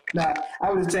 Ken. Nah,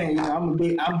 I was just saying, you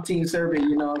know, I'm Team Serbia,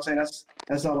 you know what I'm saying?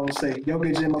 That's all I'm gonna say.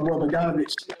 Jokic and my boy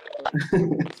Bogdanovic.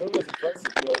 So it's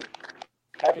impressive, you know,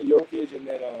 having Jokic, and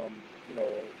then you know,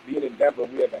 being in Denver,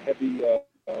 we have a heavy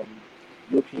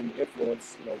European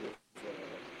influence, you know,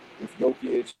 with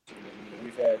Jokic, and then, you know,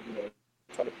 we've had, you know,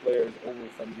 a ton of players over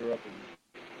from Europe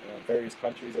and various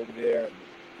countries over there, and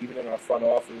even in our front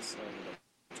office,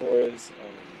 Torres,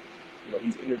 you know,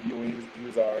 he's interviewing. He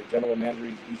was our general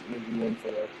manager. He's interviewing for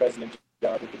the president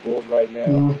job with the Bulls right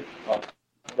now. One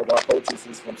of our coaches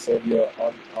is from Serbia,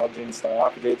 Arjun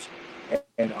Stojakovic,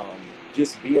 and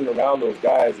just being around those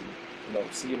guys, and you know,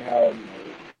 seeing how, you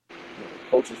know,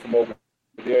 coaches from over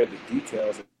there, the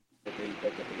details that they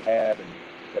have, and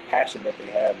the passion that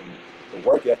they have, and the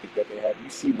work ethic that they have. You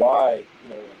see why, you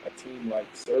know, a team like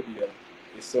Serbia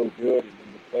is so good,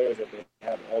 and the players that they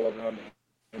have all around the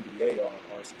NBA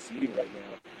are succeeding right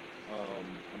now.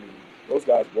 I mean, those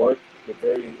guys work. They're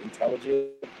very intelligent,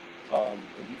 and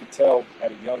you can tell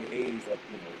at a young age that,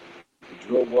 you know, the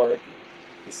drill work,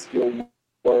 the skill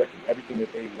work, and everything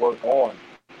that they work on.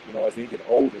 You know, as they get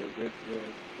older,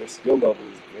 their skill level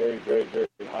is very, very, very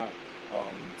high.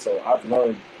 So I've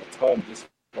learned a ton just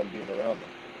from being around them.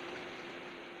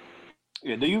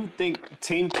 Yeah, do you think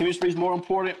team chemistry is more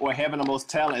important, or having the most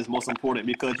talent is most important?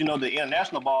 Because, you know, the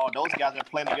international ball, those guys are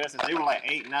playing together since they were like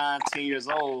 8, 9, 10 years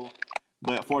old.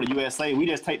 But for the USA, we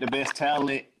just take the best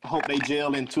talent, hope they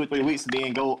gel in 2 or 3 weeks, and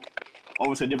then go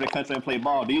over to a different country and play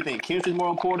ball. Do you think chemistry is more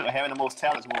important, or having the most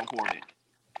talent is more important?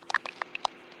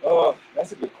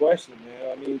 That's a good question,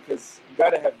 man. I mean, because you got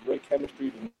to have great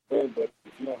chemistry to win, but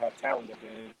if you don't have talent at the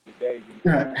end of the day,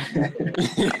 you're not going to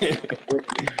win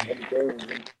any games.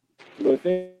 You know, the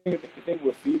thing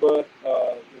with FIBA,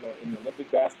 you know, in the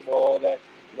Olympic basketball, all that,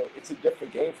 you know, it's a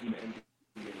different game from the NBA.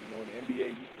 You know, in the NBA,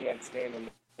 you can't stand in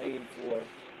the lane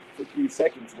for 3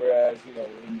 seconds, whereas, you know,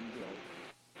 in,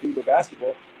 you know, FIBA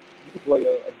basketball, you can play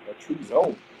a true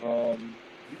zone.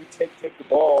 You can take the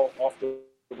ball off the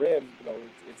rim, you know,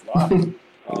 it's live.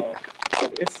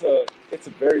 So it's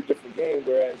a very different game.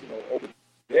 Whereas, you know, over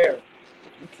there,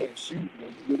 if you can't shoot, you know,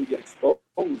 you really get exposed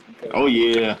because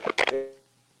they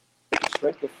can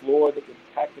stretch the floor, they can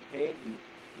pack the paint, and,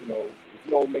 you know, if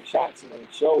you don't make shots, you know,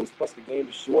 it shows. Plus, the game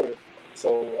is shorter,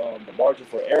 so the margin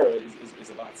for error is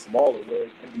a lot smaller. Where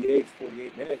NBA is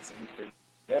 48 minutes, and for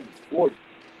them it's 40.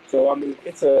 So I mean,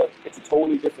 it's a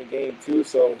totally different game too.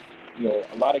 So, you know,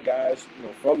 a lot of guys, you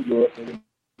know, from Europe, they've been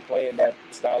playing that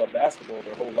style of basketball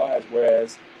their whole lives.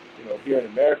 Whereas, you know, here in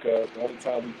America, the only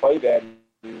time we play that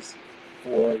is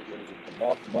for a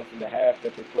month and a half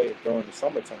that they play it during the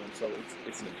summertime. So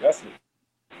it's an adjustment.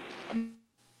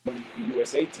 the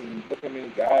USA team, look how many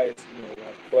guys,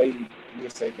 have played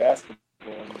USA basketball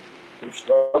and who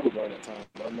struggled during that time.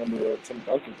 I remember Tim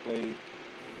Duncan played.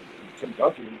 Tim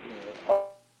Duncan,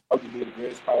 arguably the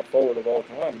greatest power forward of all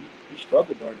time. He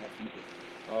struggled during that season.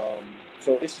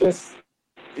 So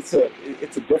it's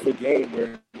a different game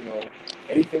where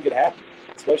anything could happen,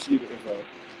 especially if a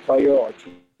player or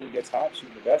team gets hot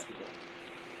shooting the basketball.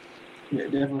 Yeah,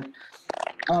 definitely.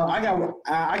 I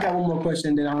got one more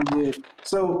question, then I'm good.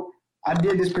 So I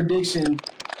did this prediction.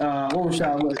 What was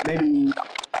I? Maybe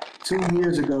 2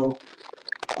 years ago,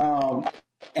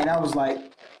 and I was like,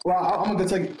 well, I'm a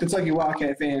Kentucky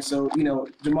Wildcat fan, so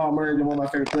Jamal Murray is one of my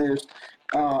favorite players.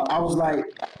 I was like,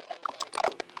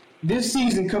 this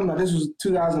season coming up, this was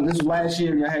 2000. This was last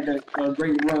year. I had that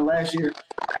great run last year.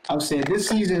 I was saying this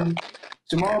season,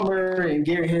 Jamal Murray and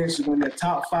Gary Harris are going to be a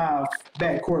top 5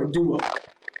 backcourt duo.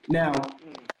 Now,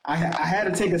 I had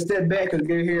to take a step back because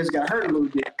Gary Harris got hurt a little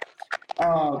bit.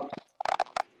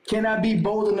 Can I be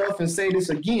bold enough and say this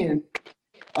again?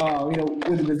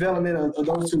 With the development of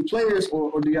those two players,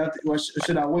 or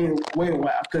should I wait a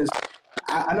while? Because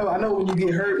I know when you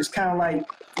get hurt, it's kind of like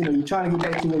you're trying to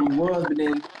get back to where you was, but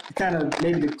then you kind of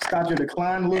maybe stop your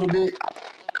decline a little bit.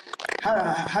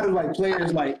 How do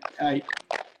players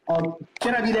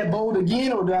can I be that bold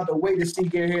again, or do I have to wait to see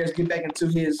Gary Harris get back into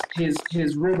his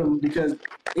rhythm because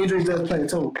injuries does play a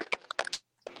toll?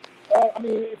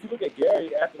 If you look at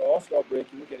Gary after the All-Star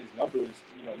break, you look at his numbers.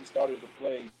 He started to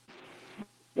play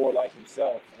more like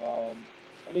himself.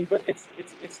 But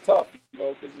it's tough,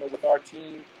 because with our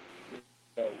team,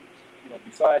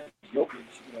 besides Jokic,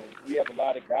 we have a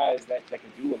lot of guys that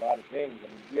can do a lot of things.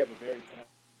 We have a very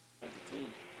talented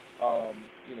team.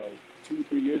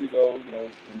 2-3 years ago,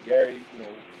 when Gary,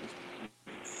 his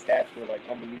stats were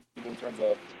unbelievable in terms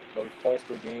of his points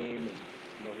per game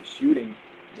and his shooting.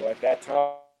 At that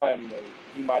time,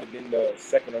 he might have been the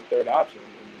second or third option.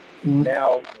 And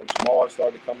now, Jamal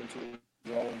started to come into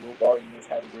his own. Will Barton has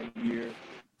had a great year.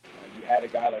 You had a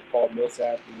guy like Paul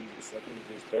Millsap, who's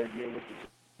his third year with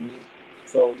the team.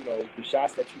 So, the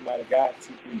shots that you might have got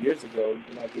 2-3 years ago,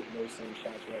 you're not getting those same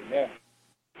shots right now.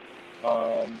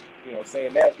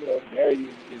 Saying that, Gary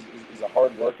is a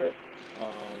hard worker.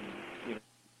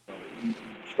 He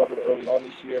struggled early on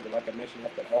this year, but like I mentioned,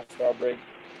 after the All-Star break,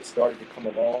 it started to come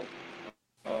along.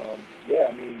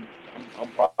 I'm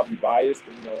probably biased,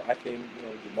 but I think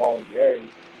Jamal and Gary,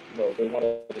 they're one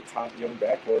of the top young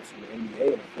backcourts in the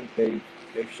NBA, and I think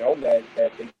they've shown that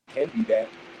they can be that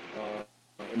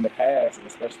in the past, and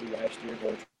especially last year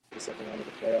going to the second round of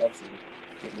the playoffs and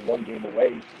getting one game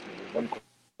away, one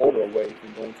quarter away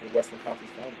from going to the Western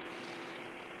Conference Finals.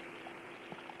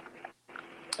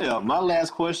 Yeah, my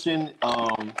last question.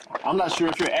 I'm not sure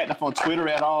if you're active on Twitter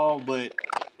at all, but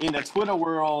in the Twitter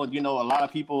world, a lot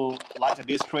of people like to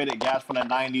discredit guys from the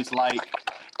 90s like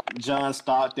John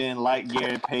Stockton, like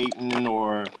Gary Payton,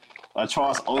 or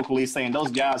Charles Oakley, saying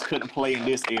those guys couldn't play in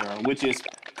this era, which is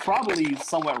probably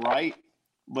somewhat right.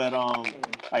 But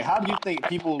how do you think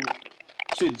people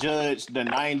should judge the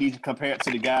 90s compared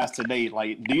to the guys today?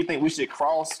 Do you think we should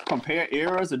compare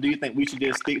eras, or do you think we should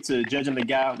just stick to judging the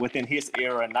guy within his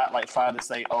era and not try to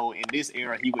say, oh, in this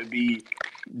era he would be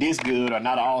this good or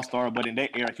not an all-star, but in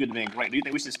that era he would have been great? Do you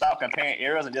think we should stop comparing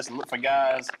eras and just look for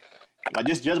guys,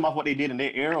 just judge them off what they did in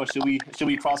their era, or should we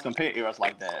cross-compare eras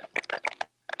like that?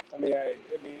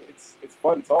 It's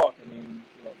fun talk.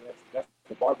 That's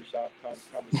the barbershop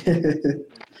conversation.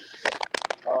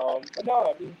 But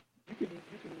no, you can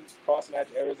cross match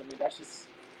eras.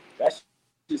 That's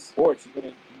just sports.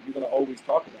 You're gonna always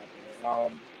talk about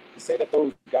it. To say that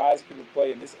those guys couldn't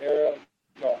play in this era,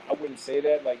 I wouldn't say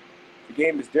that. The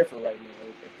game is different right now.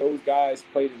 If those guys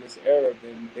played in this era,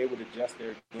 then they would adjust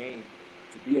their game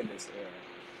to be in this era.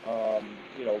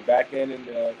 Back in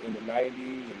the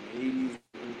 90s and the 80s,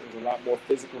 it was a lot more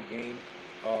physical game.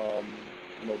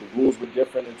 The rules were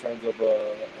different in terms of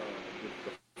the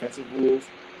defensive rules.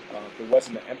 There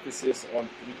wasn't an emphasis on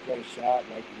three-point shot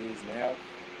like it is now.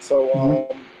 So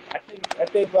I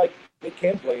think they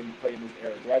can play in this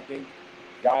era. Do I think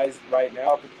guys right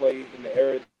now could play in the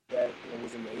era that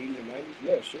was in the 80s and 90s?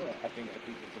 Yeah, sure. I think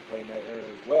they can play in that era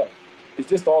as well. It's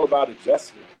just all about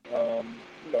adjustment.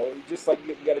 Just like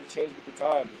you got to change with the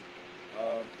time.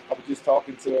 I was just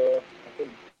talking to I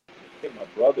think my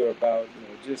brother about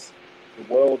just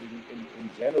the world in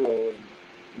general,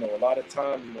 and a lot of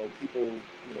times people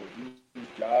lose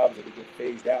jobs or they get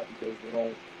phased out because they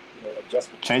don't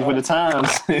adjust with change with the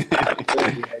times. and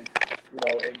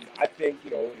I think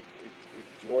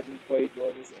if Jordan played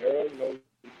during this era,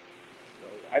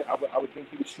 I would think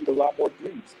he would shoot a lot more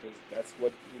threes because that's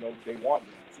what they want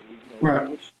now. So right.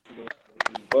 Would shoot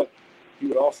but he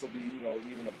would also be,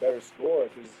 even a better scorer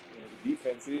because the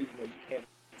defense is, you can't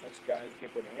touch guys, you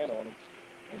can't put a hand on them.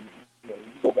 And, you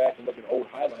go back and look at old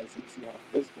highlights and you see how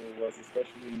physical it was,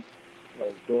 especially,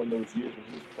 during those years when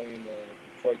he was playing the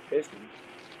Detroit Pistons.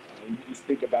 You just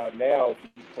think about now, if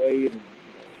he played and,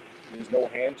 there's no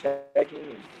hand checking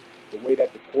and the way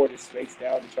that the court is spaced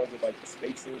out in terms of, like, the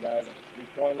spacing guys on the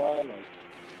three-point line, like,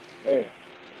 man,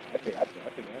 I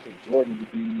think Jordan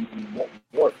would be even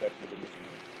more effective in this game.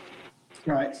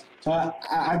 Right. So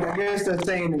I guess that's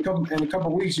saying in a couple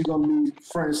of weeks you're gonna be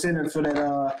front and center for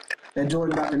that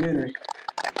Jordan documentary.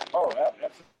 Oh,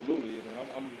 absolutely.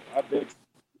 I've been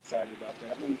excited about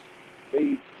that. I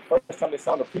mean, first time they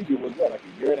saw the preview was like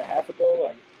a year and a half ago.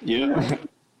 Like, Yeah.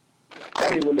 I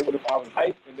didn't even know if I was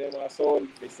hyped, and then when I saw it,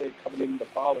 they said coming in the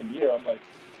following year, I'm like,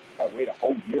 I gotta wait a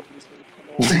whole year for this thing to come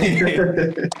on.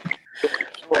 Sure.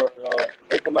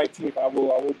 April 19th, I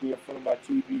will be in front of my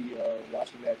TV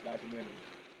watching that documentary.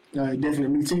 Definitely,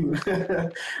 me too.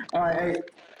 All right,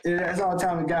 hey, that's all the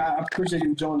time we got. I appreciate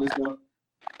you joining us, though.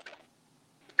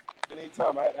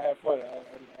 Anytime, I had fun.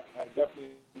 I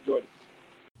definitely enjoyed it.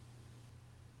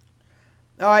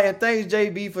 All right, and thanks,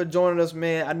 JB, for joining us,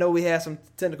 man. I know we had some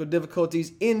technical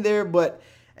difficulties in there, but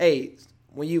hey,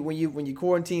 when you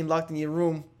quarantine locked in your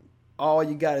room, all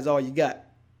you got is all you got.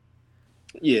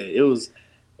 Yeah, it was,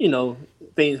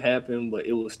 things happen, but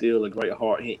it was still a great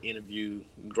hard-hitting interview,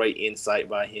 great insight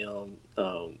by him.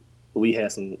 We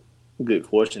had some good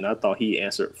questions. I thought he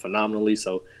answered phenomenally.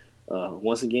 So,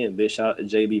 once again, big shout out to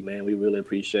JB, man. We really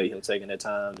appreciate him taking that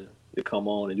time to come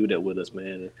on and do that with us, man.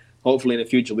 And hopefully in the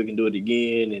future we can do it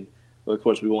again. And, of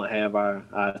course, we won't have our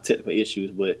technical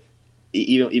issues. But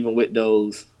even with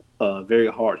those, very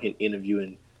hard-hitting interview,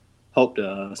 and hope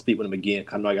to speak with him again.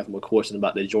 I know I got some more questions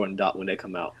about the Jordan doc when they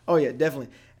come out. Oh, yeah, definitely.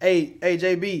 Hey,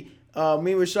 JB, me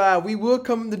and Rashad, we will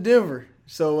come to Denver.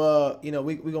 So,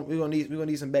 we're gonna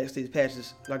need some backstage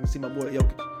passes so I can see my boy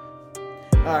Jokic.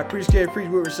 All right, preach with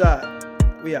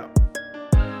Rashad. We out.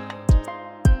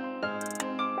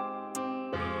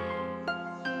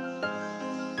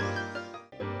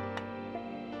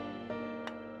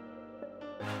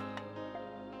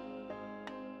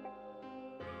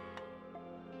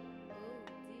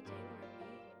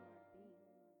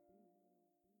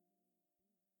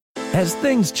 As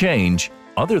things change,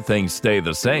 other things stay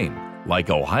the same, like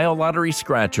Ohio Lottery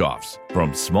scratch-offs.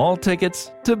 From small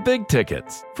tickets to big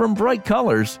tickets, from bright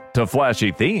colors to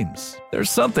flashy themes.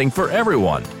 There's something for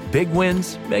everyone. Big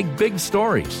wins make big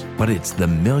stories, but it's the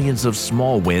millions of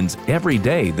small wins every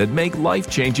day that make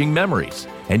life-changing memories.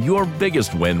 And your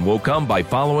biggest win will come by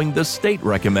following the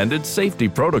state-recommended safety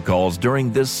protocols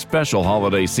during this special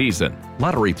holiday season.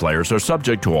 Lottery players are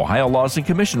subject to Ohio laws and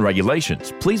commission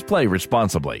regulations. Please play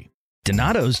responsibly.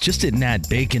 Donato's just didn't add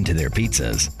bacon to their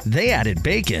pizzas. They added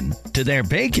bacon to their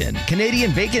bacon.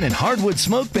 Canadian bacon and hardwood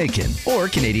smoked bacon, or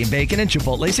Canadian bacon and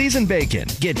Chipotle seasoned bacon.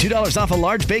 Get $2 off a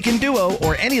large bacon duo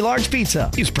or any large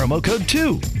pizza. Use promo code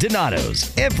 2.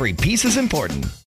 Donato's. Every piece is important.